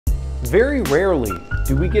Very rarely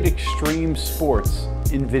do we get extreme sports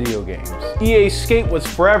in video games. EA Skate was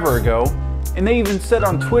forever ago, and they even said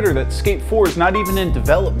on Twitter that Skate 4 is not even in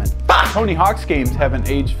development. Tony Hawk's games haven't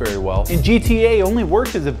aged very well, and GTA only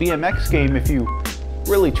worked as a BMX game if you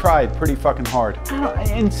really tried pretty fucking hard.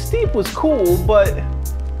 And Steve was cool, but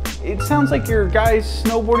it sounds like your guy's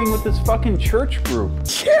snowboarding with this fucking church group.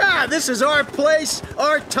 Yeah, this is our place,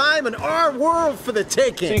 our time, and our world for the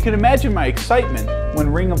taking. So you can imagine my excitement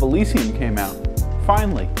when Ring of Elysium came out.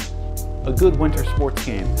 Finally, a good winter sports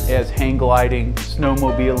game. It has hang gliding,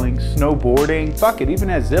 snowmobiling, snowboarding, fuck, it even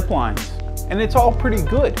has zip lines. And it's all pretty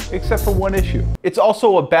good, except for one issue. It's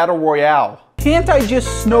also a battle royale. Can't I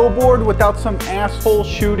just snowboard without some asshole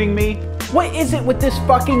shooting me? What is it with this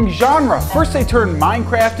fucking genre? First they turned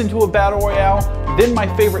Minecraft into a battle royale, then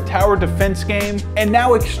my favorite tower defense game, and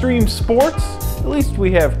now extreme sports? At least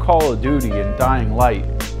we have Call of Duty and Dying Light,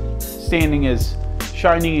 standing as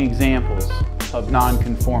shining examples of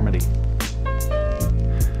non-conformity.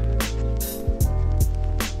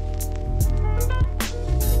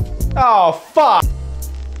 Oh, fuck!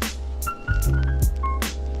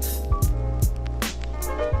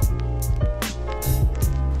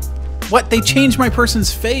 What? They changed my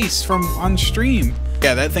person's face from on stream.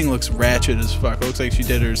 Yeah, that thing looks ratchet as fuck. It looks like she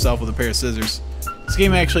did it herself with a pair of scissors. This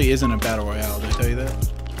game actually isn't a battle royale, did I tell you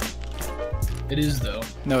that? It is, though.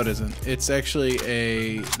 No, it isn't. It's actually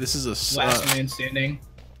a... This is a... Last man standing.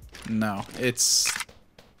 No, it's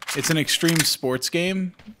an extreme sports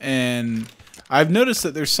game, and I've noticed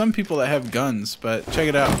that there's some people that have guns, but check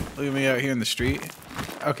it out. Look at me out here in the street.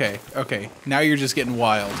 Okay, now you're just getting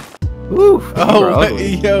wild. Woo! Oh,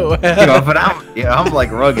 yo. But I'm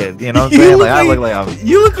like rugged, you know what I'm saying? Like, I look like I'm...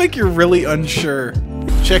 You look like you're really unsure.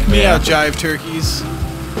 Check me out, Jive Turkeys.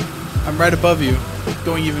 I'm right above you,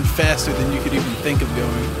 going even faster than you could even think of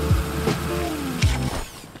going.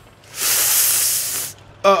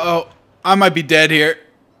 Uh-oh, I might be dead here.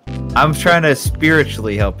 I'm trying to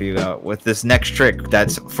spiritually help you out with this next trick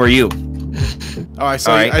that's for you. Oh, I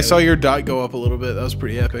saw your dot go up a little bit. That was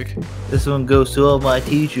pretty epic. This one goes to all my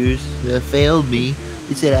teachers that failed me.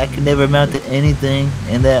 They said I could never amount to anything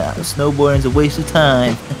and that snowboarding's a waste of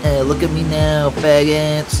time. Look at me now,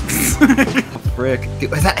 faggots. Frick.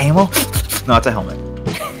 Is that ammo? No, it's a helmet.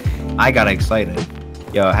 I got excited.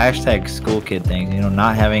 Yo, hashtag school kid things. You know,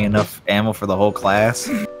 not having enough ammo for the whole class.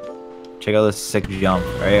 Check out this sick jump.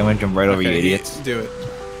 Alright, I'm gonna jump right over you idiots. Do it.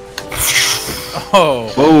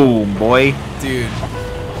 Oh. Boom, boy. Dude.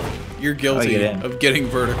 You're guilty of getting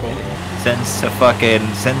vertical. Sentence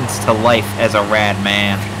to life as a rad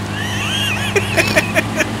man.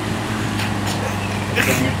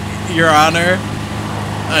 Your Honor,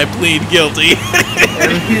 I plead guilty.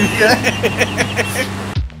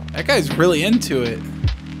 That guy's really into it.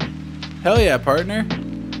 Hell yeah, partner.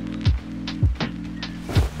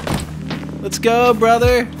 Let's go,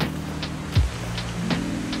 brother.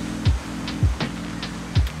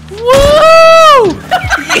 Woo!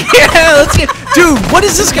 Yeah, let's get... Dude, what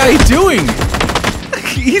is this guy doing?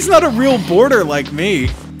 He's not a real boarder like me.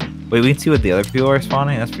 Wait, we can see what the other people are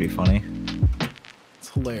spawning? That's pretty funny. It's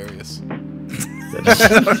hilarious.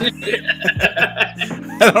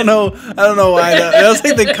 I don't know why that was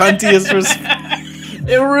like the cuntiest response.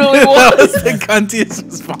 It really was. That was the cuntiest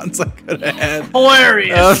response I could have had.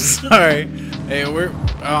 Hilarious. I'm sorry. Hey,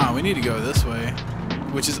 we need to go this way,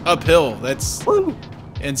 which is uphill. That's... Woo.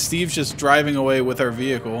 And Steve's just driving away with our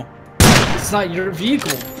vehicle. It's not your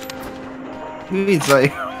vehicle. It's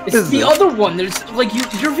like... It's the other one. There's like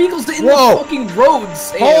your vehicle's in the fucking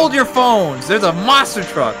roads. Hold your phones. There's a monster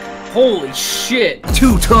truck. Holy shit.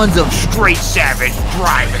 2 tons of straight savage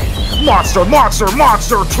driving. Monster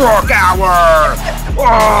truck hour.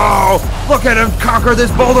 Oh, look at him conquer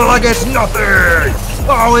this boulder like it's nothing.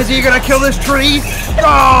 Oh, is he gonna kill this tree?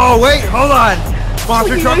 Oh, wait, hold on.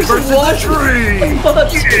 Monster truck versus the tree.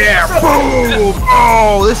 Yeah, boom.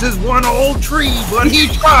 Oh, this is one old tree, but he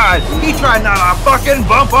tried. He tried not to fucking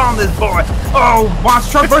bump on this boy. Oh,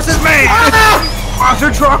 monster truck versus man.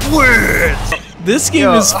 Monster truck wins. This game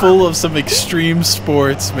is full of some extreme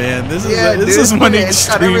sports, man. This is one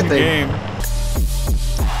extreme game.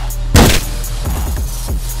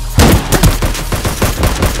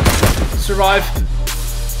 Survive.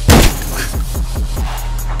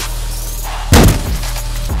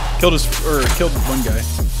 Killed one guy.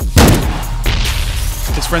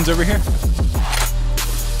 His friend's over here.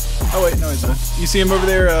 Oh wait, no he's not. You see him over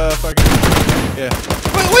there? Fucking. Yeah.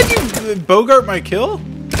 Why'd you bogart my kill?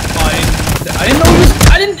 I didn't know he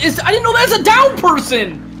was. I didn't know that's a down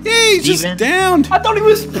person. Yeah, he's just downed. I thought he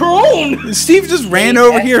was prone. Steve just ran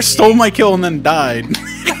over here, stole my kill, and then died.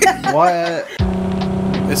 What?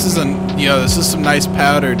 This is this is some nice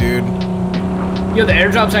powder, dude. Yo, the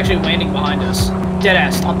airdrop's actually landing behind us.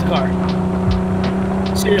 Deadass, stop the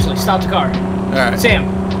car. Seriously, stop the car. Alright. Sam,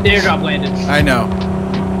 the airdrop landed. I know.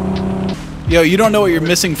 Yo, you don't know what you're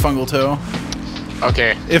missing, Fungal Toe.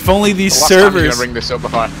 Okay. If only these The last time you're servers... gonna bring this up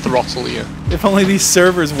if I throttle you. If only these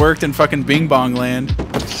servers worked in fucking Bing Bong Land.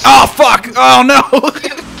 Oh, fuck! Oh, no!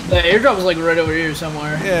 The airdrop was like right over here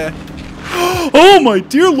somewhere. Yeah. Oh, my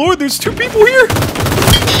dear lord, there's 2 people here!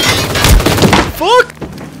 Fuck!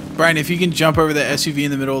 Brian, if you can jump over the SUV in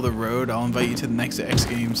the middle of the road, I'll invite you to the next X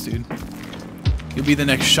Games, dude. You'll be the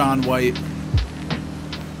next Shaun White.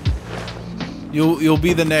 You'll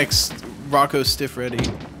be the next Rocco Stiff Ready.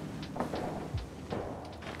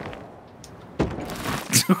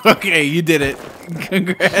 Okay, you did it.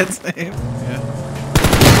 Congrats, Sam. Yeah.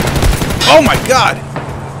 Oh my god!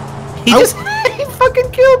 He just he fucking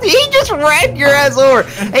killed you. He just ran your ass over.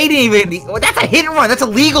 He didn't even. That's a hit and run. That's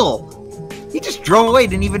illegal. He just drove away.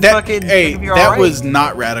 Didn't even fucking. Hey, think you're that all right. was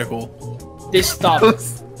not radical. They stopped.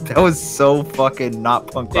 That was so fucking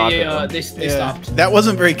not punk rock. They stopped. That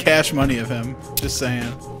wasn't very cash money of him. Just saying.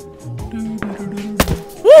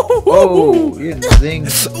 Whoa! You didn't zing.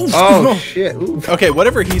 Oh shit! Oof. Okay,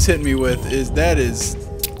 whatever he's hitting me with is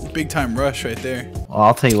big time rush right there. Well,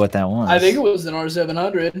 I'll tell you what that was. I think it was an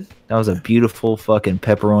R700. That was a beautiful fucking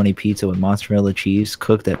pepperoni pizza with mozzarella cheese,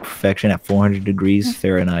 cooked at perfection at 400 degrees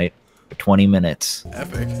Fahrenheit for 20 minutes.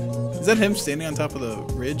 Epic. Is that him standing on top of the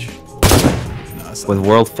ridge? No, it's With not.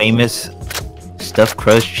 world famous stuffed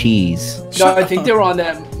crust cheese. No, I think they were on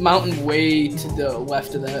that mountain way to the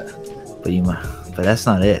left of that. But that's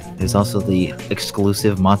not it. There's also the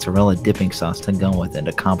exclusive mozzarella dipping sauce to go with it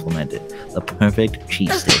to complement it. The perfect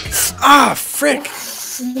cheese stick. Ah, frick!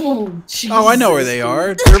 Oh, I know where they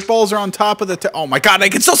are. Dirt balls are on top of the. Oh my god, they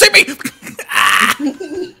can still see me! Ah!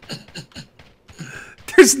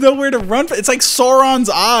 There's nowhere to run. It's like Sauron's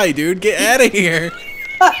eye, dude. Get out of here.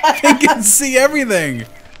 They can see everything.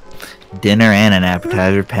 Dinner and an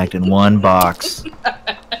appetizer packed in one box.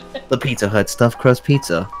 The Pizza Hut stuffed crust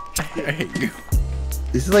pizza. I hate you.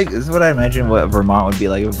 This is what I imagine what Vermont would be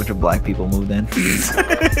like if a bunch of black people moved in.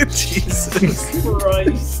 Jesus.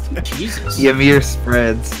 Christ. Jesus. Give me your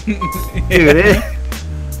spreads. Dude, it,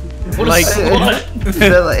 What Like- what?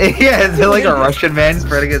 is it like a Russian man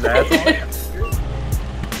spreading his ass on?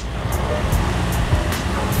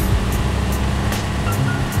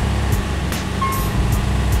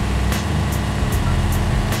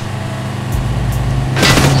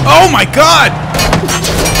 Oh my god!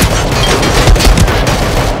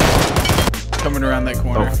 Coming around that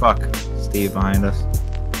corner. Oh fuck. Steve behind us.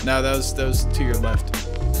 No, that was to your left,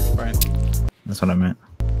 Brian. That's what I meant.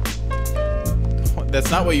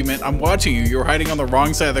 That's not what you meant. I'm watching you. You were hiding on the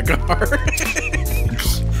wrong side of the car.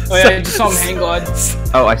 Oh yeah, I just saw him hang glide.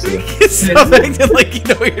 Oh, I see. Stop acting like you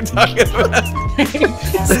know what you're talking about.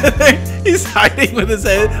 He's hiding with his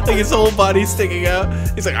head, like his whole body's sticking out.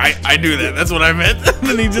 He's like, I knew that. That's what I meant. And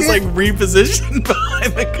then he just like repositioned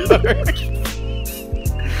behind the car.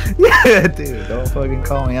 Yeah, dude, don't fucking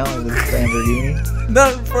call me out with this Lamborghini.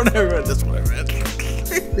 Not in front of everyone. That's what I meant.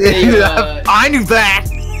 Hey, I knew that.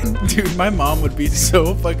 Dude, my mom would be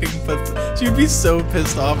so fucking she would be so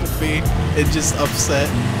pissed off at me and just upset.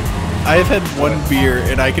 I've had one beer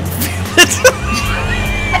and I can feel it.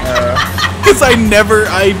 Because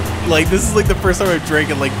this is like the first time I've drank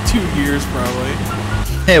in like 2 years probably.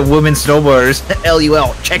 Hey, women snowboarders.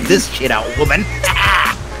 LUL. Check this shit out, woman.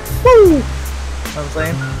 Woo! Know what I'm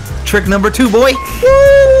saying? Trick number 2, boy.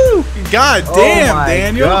 Woo! God Oh damn, my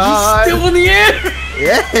Daniel. God. Still in the air.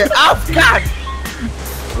 Yeah. Oh, God.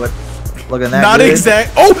 What? Looking that Not good?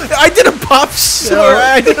 exact. Oh, I did a pop short.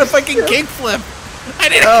 I did a fucking kickflip. I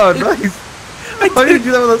did. Oh, nice. Why did you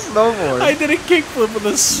do that with a snowboard? I did a kickflip with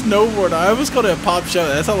a snowboard. I almost called it a pop shot.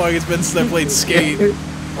 That's how long it's been since I played skate.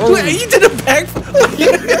 Oh. Wait, you did a backflip.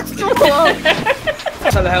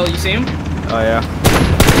 How the hell you see him? Oh, yeah.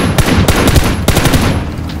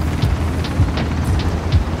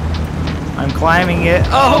 I'm climbing it.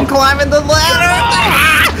 Oh, I'm climbing the ladder.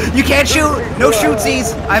 Ah! You can't shoot. No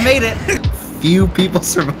shootsies. I made it. Few people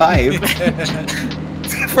survive.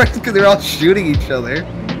 Because they're all shooting each other.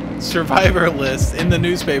 Survivor list in the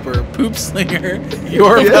newspaper. Poop Slinger,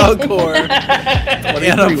 your Valcor,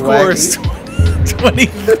 and of course,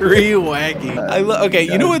 23 wacky. Okay,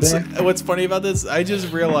 you know what's funny about this? I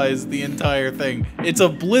just realized the entire thing. It's a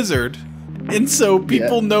blizzard, and so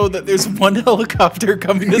people know that there's one helicopter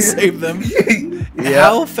coming to save them.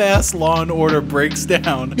 How fast Law and Order breaks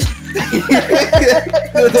down.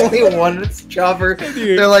 There's only one chopper.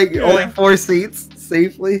 They're like only 4 seats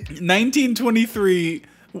safely. 1923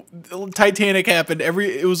 Titanic happened.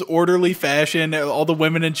 It was orderly fashion. All the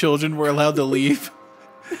women and children were allowed to leave.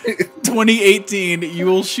 2018, you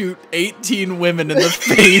will shoot 18 women in the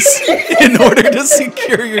face in order to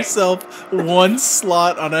secure yourself one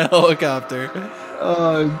slot on a helicopter.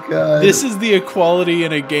 Oh god. This is the equality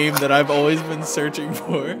in a game that I've always been searching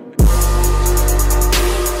for.